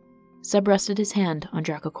 Seb rested his hand on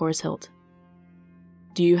Dracocor's hilt.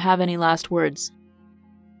 Do you have any last words?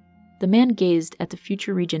 The man gazed at the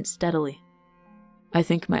future regent steadily. I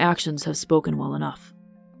think my actions have spoken well enough.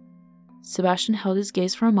 Sebastian held his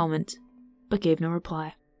gaze for a moment, but gave no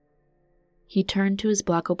reply. He turned to his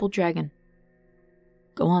black opal dragon.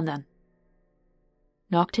 Go on then.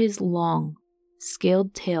 Nocte's long,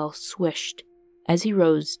 scaled tail swished as he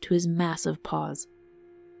rose to his massive paws.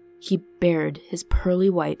 He bared his pearly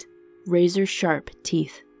white, razor-sharp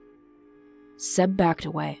teeth. Seb backed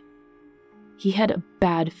away. He had a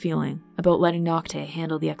bad feeling about letting Nocte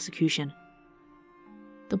handle the execution.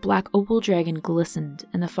 The black opal dragon glistened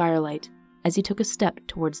in the firelight as he took a step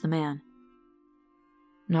towards the man.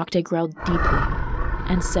 Nocte growled deeply,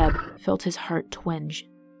 and Seb felt his heart twinge.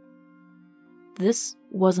 This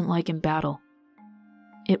wasn't like in battle.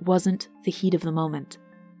 It wasn't the heat of the moment.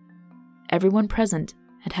 Everyone present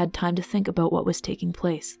had had time to think about what was taking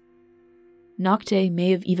place. Nocte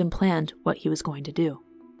may have even planned what he was going to do.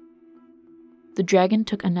 The dragon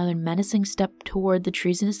took another menacing step toward the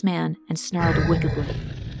treasonous man and snarled wickedly,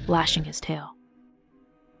 lashing his tail.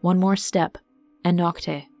 One more step, and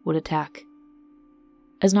Nocte would attack.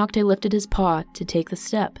 As Nocte lifted his paw to take the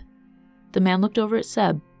step, the man looked over at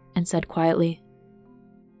Seb and said quietly,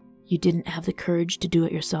 You didn't have the courage to do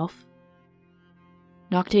it yourself?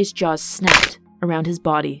 Nocte's jaws snapped around his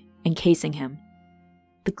body, encasing him.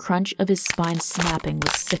 The crunch of his spine snapping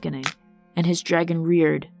was sickening, and his dragon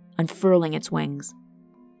reared, unfurling its wings.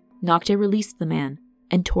 Nocte released the man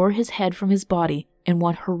and tore his head from his body in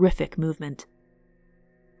one horrific movement.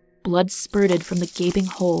 Blood spurted from the gaping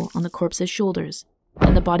hole on the corpse's shoulders,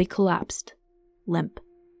 and the body collapsed, limp.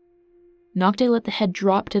 Nocte let the head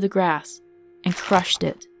drop to the grass and crushed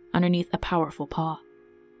it underneath a powerful paw.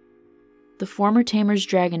 The former tamer's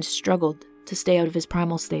dragon struggled to stay out of his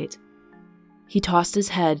primal state. He tossed his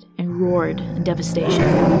head and roared in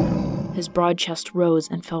devastation. His broad chest rose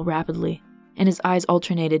and fell rapidly, and his eyes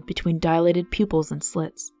alternated between dilated pupils and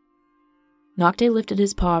slits. Nocte lifted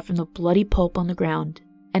his paw from the bloody pulp on the ground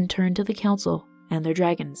and turned to the council and their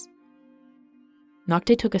dragons.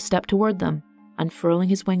 Nocte took a step toward them, unfurling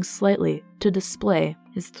his wings slightly to display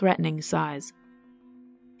his threatening size.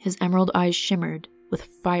 His emerald eyes shimmered with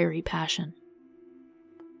fiery passion.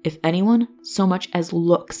 If anyone so much as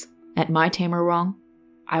looks at my tamer wrong,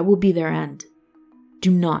 I will be their end. Do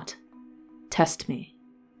not test me.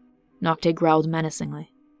 Nocte growled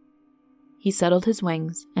menacingly. He settled his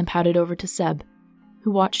wings and padded over to Seb,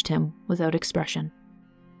 who watched him without expression.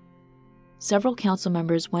 Several council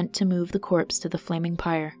members went to move the corpse to the flaming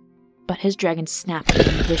pyre, but his dragon snapped at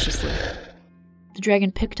them viciously. The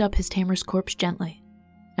dragon picked up his tamer's corpse gently,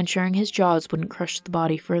 ensuring his jaws wouldn't crush the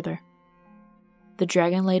body further. The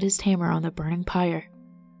dragon laid his tamer on the burning pyre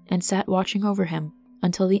and sat watching over him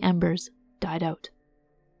until the embers died out.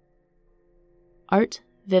 Art,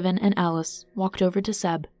 Viven, and Alice walked over to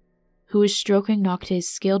Seb, who was stroking Nocte's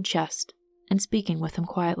scaled chest and speaking with him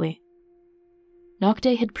quietly.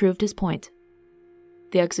 Nocte had proved his point.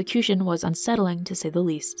 The execution was unsettling, to say the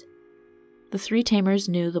least. The three tamers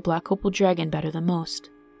knew the Black Opal dragon better than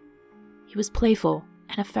most. He was playful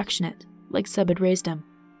and affectionate, like Seb had raised him.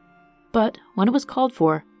 But when it was called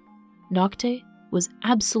for, Nocte was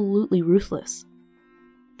absolutely ruthless.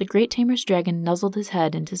 The great tamer's dragon nuzzled his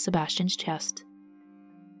head into Sebastian's chest.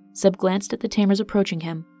 Seb glanced at the tamers approaching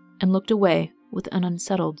him and looked away with an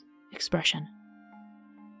unsettled expression.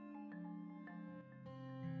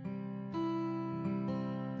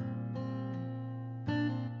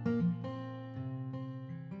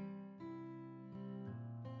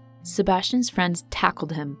 Sebastian's friends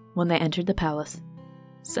tackled him when they entered the palace.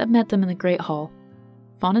 Seb met them in the Great Hall.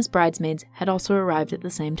 Fauna's bridesmaids had also arrived at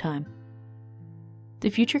the same time. The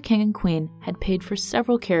future king and queen had paid for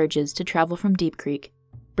several carriages to travel from Deep Creek,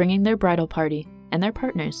 bringing their bridal party and their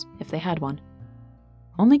partners, if they had one.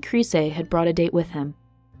 Only Crise had brought a date with him.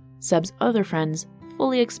 Seb's other friends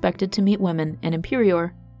fully expected to meet women in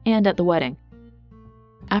Imperior and at the wedding.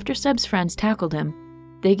 After Seb's friends tackled him,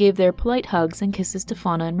 they gave their polite hugs and kisses to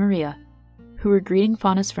Fauna and Maria, who were greeting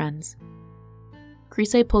Fauna's friends.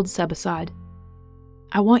 Crise pulled Seb aside.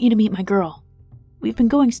 "I want you to meet my girl. We've been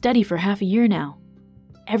going steady for half a year now.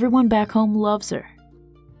 Everyone back home loves her."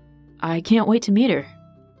 "I can't wait to meet her,"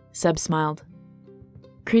 Seb smiled.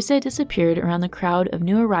 Crise disappeared around the crowd of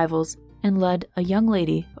new arrivals and led a young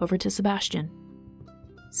lady over to Sebastian.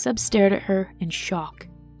 Seb stared at her in shock.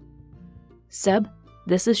 "Seb,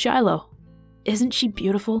 this is Shiloh. Isn't she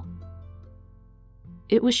beautiful?"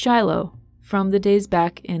 It was Shiloh, from the days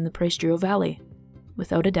back in the Praestrio Valley,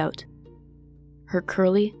 without a doubt. Her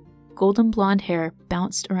curly, golden blonde hair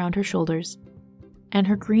bounced around her shoulders, and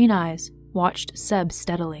her green eyes watched Seb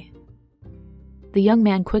steadily. The young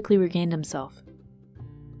man quickly regained himself.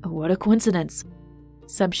 "What a coincidence."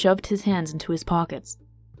 Seb shoved his hands into his pockets.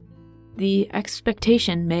 The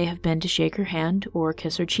expectation may have been to shake her hand or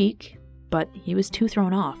kiss her cheek, but he was too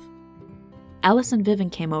thrown off. Alice and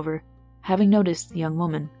Viven came over, having noticed the young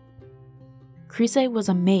woman. Crise was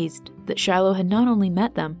amazed that Shiloh had not only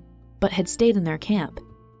met them, but had stayed in their camp.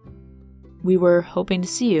 "We were hoping to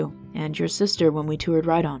see you and your sister when we toured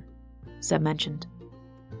Rhydon," Seb mentioned.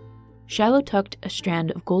 Shiloh tucked a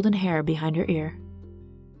strand of golden hair behind her ear.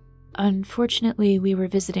 "Unfortunately, we were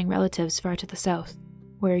visiting relatives far to the south,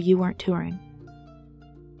 where you weren't touring."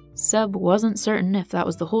 Seb wasn't certain if that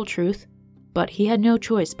was the whole truth, but he had no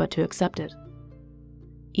choice but to accept it.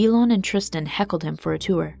 Elon and Tristan heckled him for a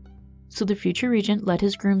tour, so the future regent led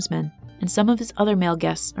his groomsmen and some of his other male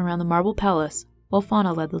guests around the Marble Palace while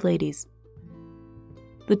Fauna led the ladies.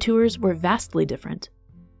 The tours were vastly different.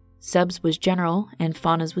 Seb's was general and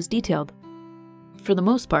Fauna's was detailed. For the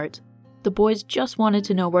most part, the boys just wanted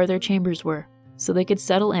to know where their chambers were so they could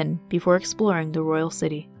settle in before exploring the royal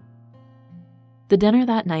city. The dinner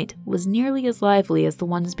that night was nearly as lively as the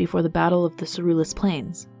ones before the Battle of the Cerulus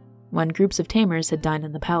Plains, when groups of tamers had dined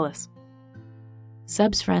in the palace.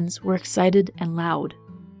 Seb's friends were excited and loud.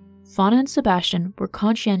 Fauna and Sebastian were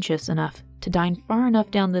conscientious enough to dine far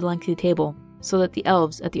enough down the lengthy table so that the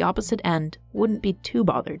elves at the opposite end wouldn't be too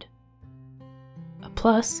bothered. A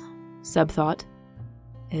plus, Seb thought,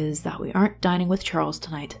 is that we aren't dining with Charles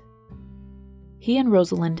tonight. He and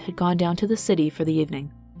Rosalind had gone down to the city for the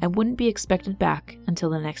evening and wouldn't be expected back until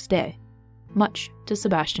the next day, much to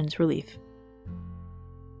Sebastian's relief.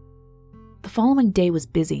 The following day was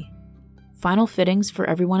busy. Final fittings for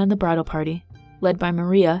everyone in the bridal party, led by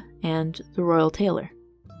Maria and the royal tailor.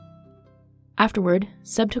 Afterward,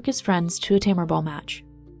 Seb took his friends to a tamer ball match,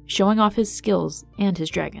 showing off his skills and his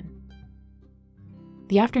dragon.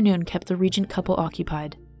 The afternoon kept the regent couple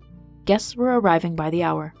occupied. Guests were arriving by the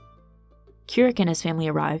hour. Kirik and his family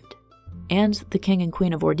arrived, and the king and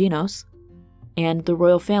queen of Ordinos, and the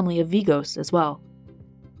royal family of Vigos as well.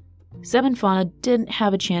 Seb and Fauna didn't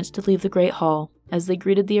have a chance to leave the great hall as they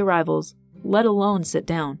greeted the arrivals, let alone sit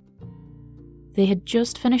down. They had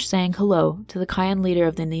just finished saying hello to the Kayan leader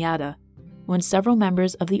of the Nyada when several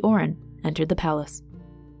members of the Orin entered the palace.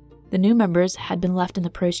 The new members had been left in the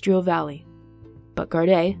Praestrio Valley, but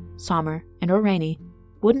Garde, Sommer, and Orani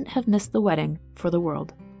wouldn't have missed the wedding for the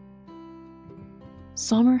world.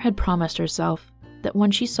 Sommer had promised herself that when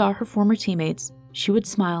she saw her former teammates, she would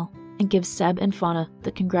smile and give Seb and Fauna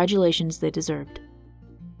the congratulations they deserved.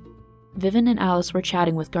 Vivin and Alice were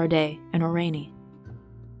chatting with Garde and Orani.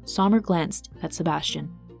 Sommer glanced at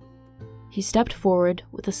Sebastian. He stepped forward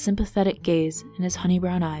with a sympathetic gaze in his honey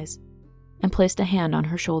brown eyes and placed a hand on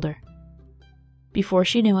her shoulder. Before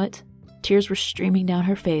she knew it, tears were streaming down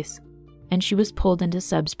her face, and she was pulled into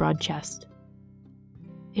Seb's broad chest.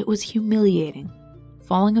 It was humiliating,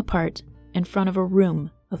 falling apart in front of a room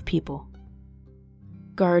of people.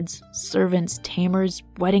 Guards, servants, tamers,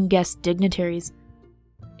 wedding guests, dignitaries.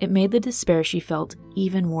 It made the despair she felt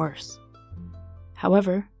even worse.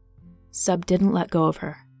 However, Seb didn't let go of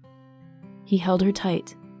her. He held her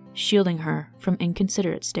tight, shielding her from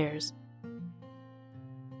inconsiderate stares.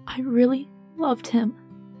 "I really loved him,"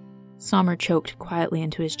 Sommer choked quietly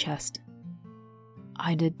into his chest.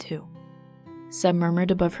 "I did too," Seb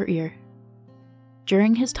murmured above her ear.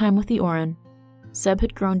 During his time with the Orin, Seb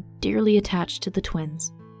had grown dearly attached to the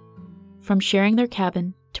twins. From sharing their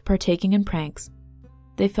cabin to partaking in pranks,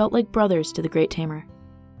 they felt like brothers to the Great Tamer.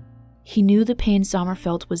 He knew the pain Sommer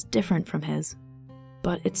felt was different from his,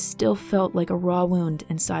 but it still felt like a raw wound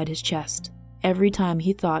inside his chest every time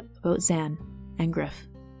he thought about Zan and Griff.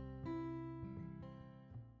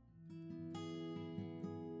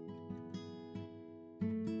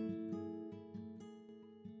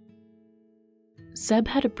 Seb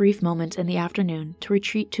had a brief moment in the afternoon to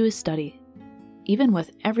retreat to his study. Even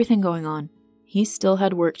with everything going on, he still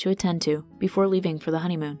had work to attend to before leaving for the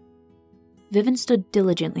honeymoon. Vivin stood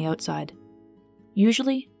diligently outside.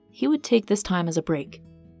 Usually, he would take this time as a break,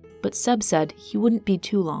 but Seb said he wouldn't be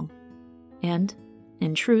too long, and,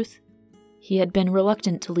 in truth, he had been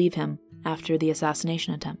reluctant to leave him after the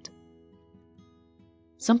assassination attempt.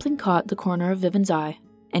 Something caught the corner of Vivin's eye,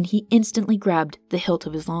 and he instantly grabbed the hilt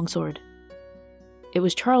of his longsword. It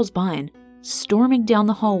was Charles Bine, storming down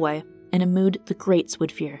the hallway in a mood the greats would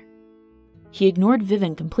fear. He ignored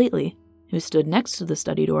Vivin completely, who stood next to the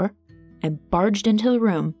study door, and barged into the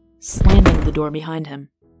room, slamming the door behind him.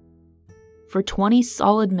 For 20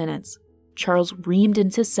 solid minutes, Charles reamed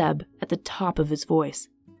into Seb at the top of his voice.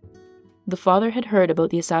 The father had heard about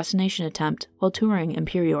the assassination attempt while touring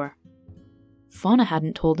Imperior. Fauna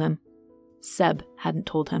hadn't told him. Seb hadn't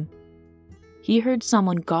told him. He heard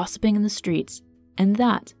someone gossiping in the streets, and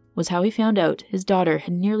that was how he found out his daughter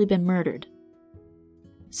had nearly been murdered.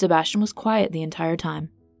 Sebastian was quiet the entire time.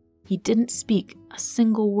 He didn't speak a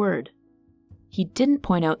single word. He didn't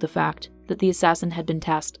point out the fact that the assassin had been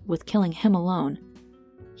tasked with killing him alone.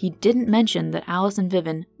 He didn't mention that Alice and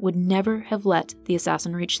Vivin would never have let the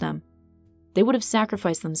assassin reach them. They would have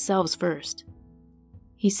sacrificed themselves first.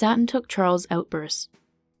 He sat and took Charles' outbursts,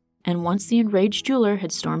 and once the enraged jeweler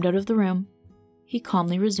had stormed out of the room, he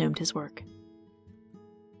calmly resumed his work.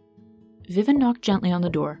 Vivin knocked gently on the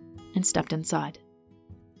door and stepped inside.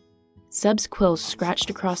 Seb's quill scratched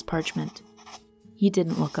across parchment. He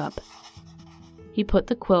didn't look up. He put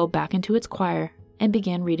the quill back into its quire and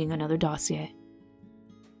began reading another dossier.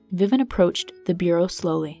 Vivin approached the bureau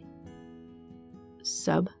slowly.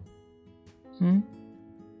 "Seb?" The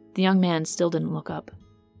young man still didn't look up.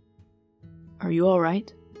 "Are you all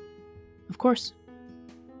right?" "Of course."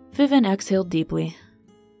 Vivin exhaled deeply.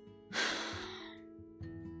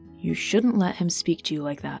 "You shouldn't let him speak to you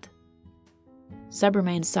like that." Seb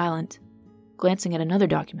remained silent, glancing at another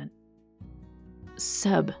document.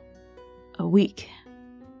 "Seb, a week,"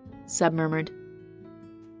 Seb murmured.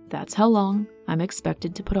 "That's how long I'm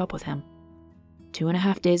expected to put up with him.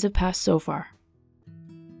 2.5 days have passed so far."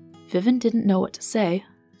 Vivin didn't know what to say,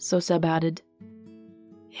 so Seb added,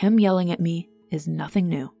 "Him yelling at me is nothing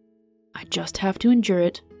new. I just have to endure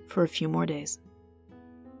it for a few more days."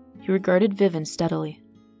 He regarded Vivin steadily.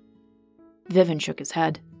 Vivin shook his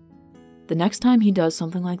head. The next time he does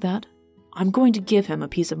something like that, I'm going to give him a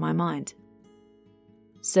piece of my mind.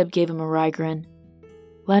 Seb gave him a wry grin.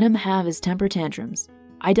 Let him have his temper tantrums.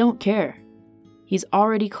 I don't care. He's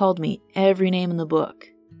already called me every name in the book.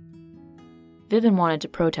 Vivin wanted to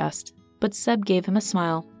protest, but Seb gave him a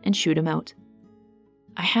smile and shooed him out.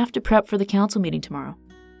 I have to prep for the council meeting tomorrow.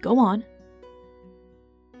 Go on.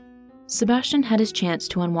 Sebastian had his chance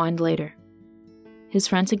to unwind later. His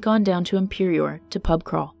friends had gone down to Imperior to pub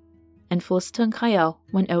crawl, and Felicita and Kyle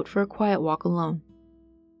went out for a quiet walk alone.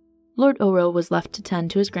 Lord Oril was left to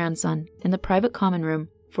tend to his grandson in the private common room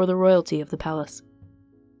for the royalty of the palace.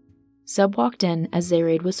 Seb walked in as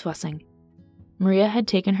Zayraid was fussing. Maria had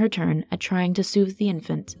taken her turn at trying to soothe the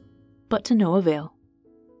infant, but to no avail.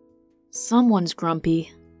 Someone's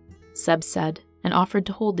grumpy, Seb said, and offered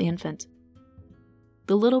to hold the infant.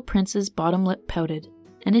 The little prince's bottom lip pouted,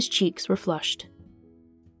 and his cheeks were flushed.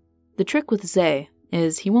 The trick with Zay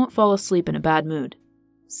is he won't fall asleep in a bad mood,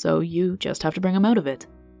 so you just have to bring him out of it.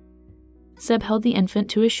 Seb held the infant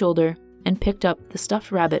to his shoulder and picked up the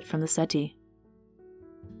stuffed rabbit from the settee.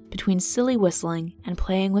 Between silly whistling and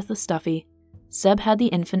playing with the stuffy, Seb had the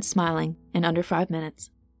infant smiling in under 5 minutes.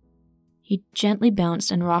 He gently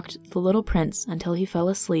bounced and rocked the little prince until he fell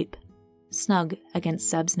asleep, snug against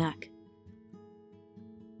Seb's neck.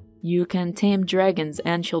 You can tame dragons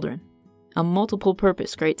and children. A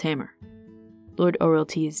multiple-purpose great tamer, Lord Oril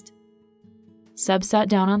teased. Seb sat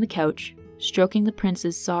down on the couch, stroking the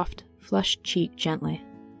prince's soft, flushed cheek gently.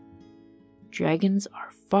 Dragons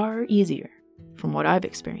are far easier, from what I've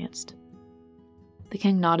experienced. The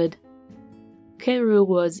king nodded. Keiru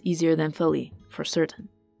was easier than Feli, for certain.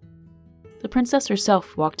 The princess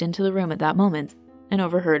herself walked into the room at that moment and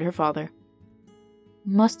overheard her father.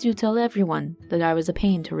 Must you tell everyone that I was a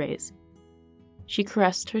pain to raise? She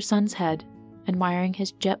caressed her son's head, admiring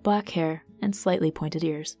his jet-black hair and slightly pointed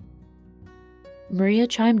ears. Maria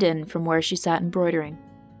chimed in from where she sat embroidering.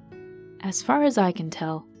 As far as I can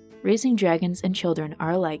tell, raising dragons and children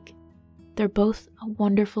are alike. They're both a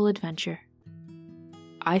wonderful adventure.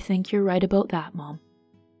 I think you're right about that, Mom,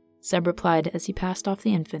 Seb replied as he passed off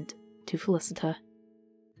the infant to Felicita.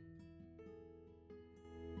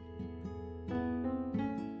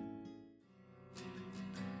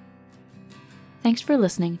 Thanks for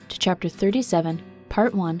listening to Chapter 37,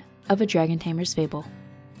 Part 1 of A Dragon Tamer's Fable.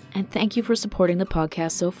 And thank you for supporting the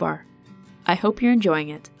podcast so far. I hope you're enjoying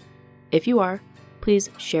it. If you are, please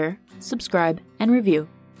share, subscribe, and review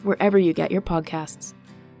wherever you get your podcasts.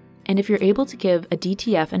 And if you're able to give a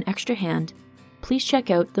DTF an extra hand, please check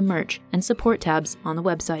out the merch and support tabs on the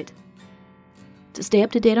website. To stay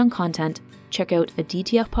up to date on content, check out a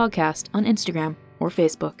DTF podcast on Instagram or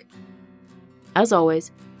Facebook. As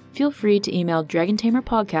always, feel free to email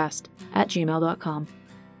dragontamerpodcast@gmail.com.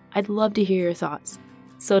 I'd love to hear your thoughts,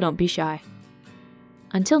 so don't be shy.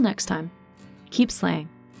 Until next time, keep slaying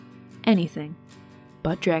anything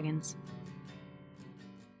but dragons.